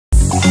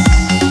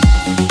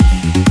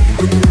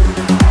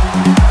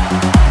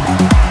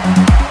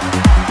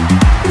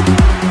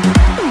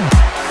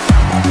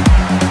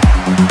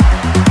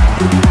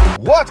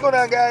going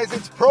on, guys?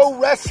 It's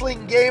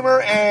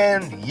ProWrestlingGamer,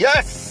 and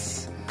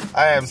yes,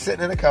 I am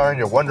sitting in a car and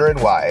you're wondering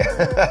why.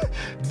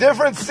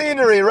 Different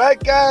scenery, right,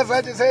 guys?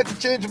 I just had to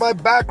change my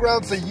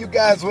background so you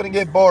guys wouldn't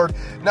get bored.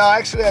 Now,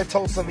 actually, I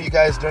told some of you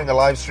guys during a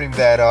live stream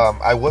that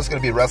I was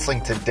going to be wrestling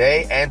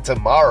today and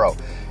tomorrow.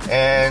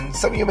 And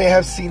some of you may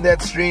have seen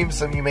that stream,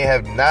 some of you may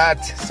have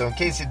not. So in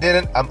case you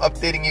didn't, I'm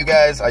updating you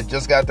guys. I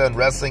just got done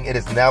wrestling. It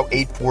is now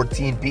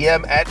 8:14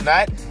 p.m. at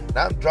night.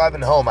 Now I'm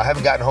driving home. I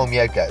haven't gotten home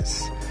yet,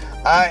 guys.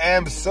 I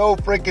am so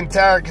freaking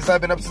tired because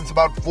I've been up since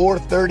about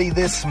 4:30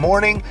 this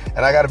morning,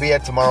 and I got to be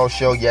at tomorrow's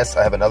show. Yes,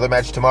 I have another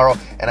match tomorrow,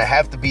 and I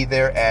have to be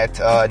there at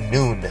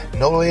noon,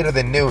 no later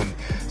than noon.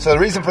 So the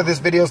reason for this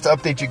video is to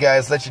update you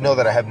guys, let you know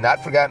that I have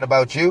not forgotten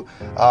about you.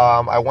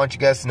 I want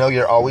you guys to know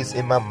you're always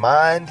in my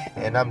mind,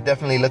 and I'm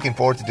definitely looking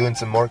forward to doing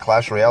some more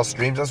Clash Royale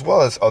streams as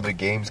well as other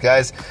games,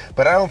 guys.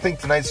 But I don't think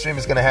tonight's stream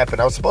is going to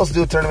happen. I was supposed to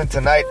do a tournament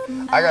tonight.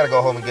 I got to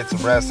go home and get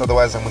some rest,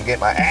 otherwise I'm going to get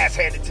my ass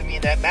handed to me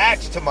in that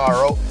match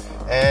tomorrow.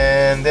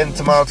 And then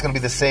tomorrow it's going to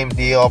be the same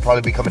deal. I'll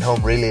probably be coming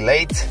home really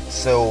late,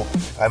 so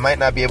I might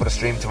not be able to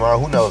stream tomorrow.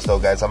 Who knows, though,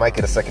 guys? I might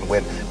get a second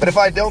win. But if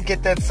I don't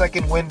get that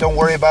second win, don't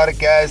worry about it,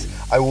 guys.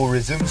 I will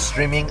resume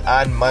streaming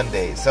on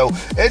Monday. So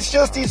it's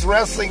just these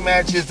wrestling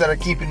matches that are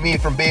keeping me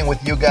from being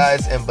with you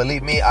guys. And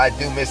believe me, I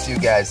do miss you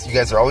guys. You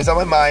guys are always on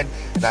my mind,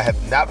 and I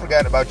have not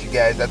forgotten about you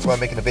guys. That's why I'm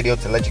making a video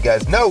to let you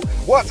guys know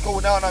what's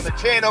going on the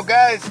channel,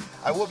 guys.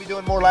 I will be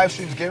doing more live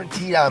streams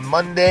guaranteed on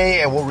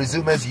Monday, and we'll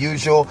resume as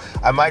usual.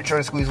 I might try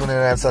to squeeze one in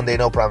on Sunday,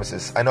 no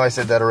promises. I know I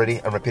said that already.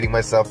 I'm repeating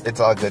myself. It's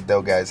all good,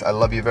 though, guys. I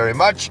love you very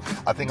much.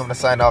 I think I'm going to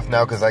sign off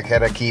now because I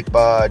gotta keep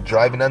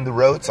driving on the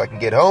road so I can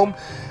get home.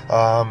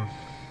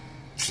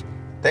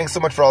 Thanks so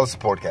much for all the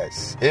support,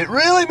 guys. It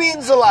really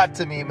means a lot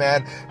to me,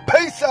 man.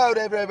 Peace out,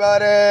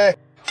 everybody.